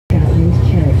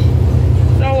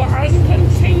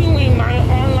continuing my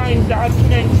online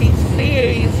documentary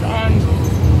series on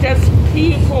just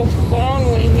people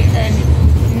following and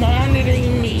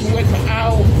monitoring me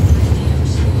without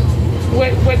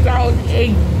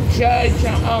a judge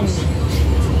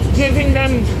giving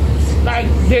them like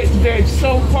their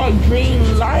so-called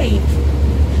green light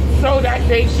so that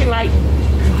they can like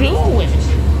do it.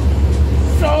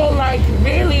 So like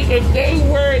really, if they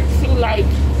were to like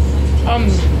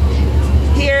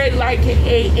hear like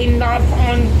a knock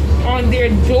on their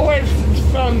doors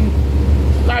from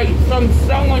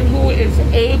someone who is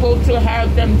able to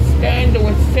have them stand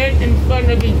or sit in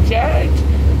front of a judge,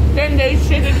 then they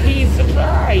shouldn't be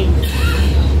surprised.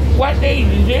 What they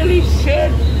really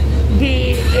should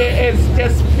be is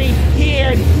just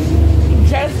prepared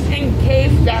just in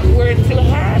case that were to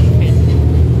happen.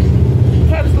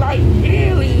 Because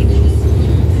really,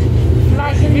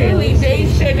 they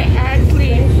should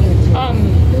actually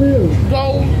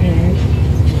go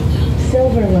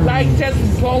just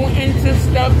go into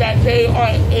stuff that they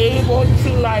are able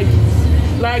to like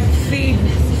see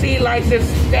like the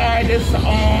status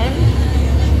on.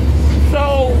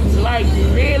 So like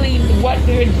really what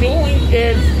they're doing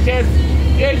is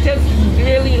they're just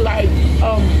really like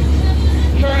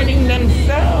hurting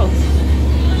themselves.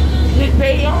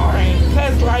 They aren't,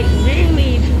 because like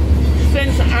really,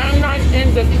 since I'm not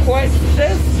in the court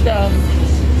system,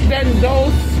 then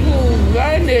those who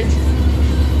run it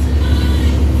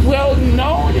will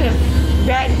notice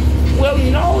that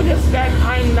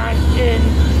I'm not in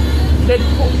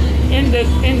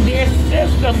their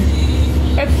system,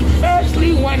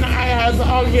 especially when I have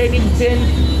already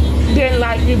been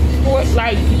like report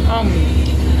like on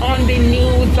the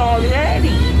news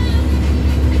already,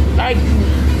 like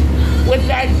with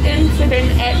that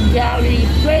incident at Gallery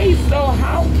Place. So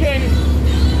how can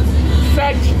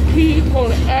such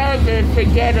people ever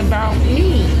forget about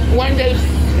me when there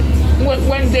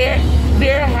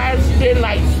has been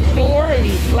like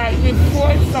stories, like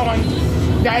reports on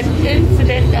that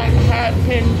incident that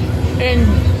happened in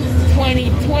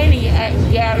 2020 at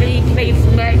Gallery Place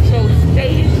Metro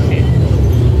Station.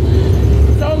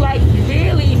 So like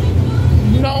really,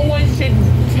 no one should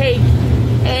take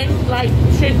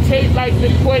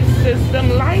the court system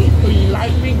lightly,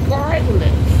 like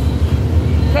regardless.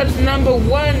 Because number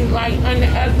one, like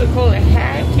unethical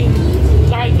hacking,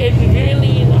 like it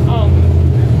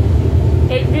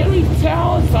really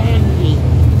tells on me,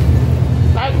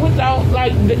 like without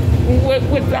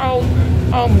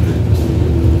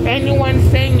anyone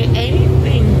saying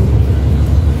anything.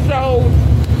 So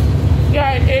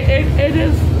yeah, it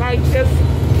is like just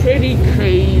pretty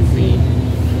crazy.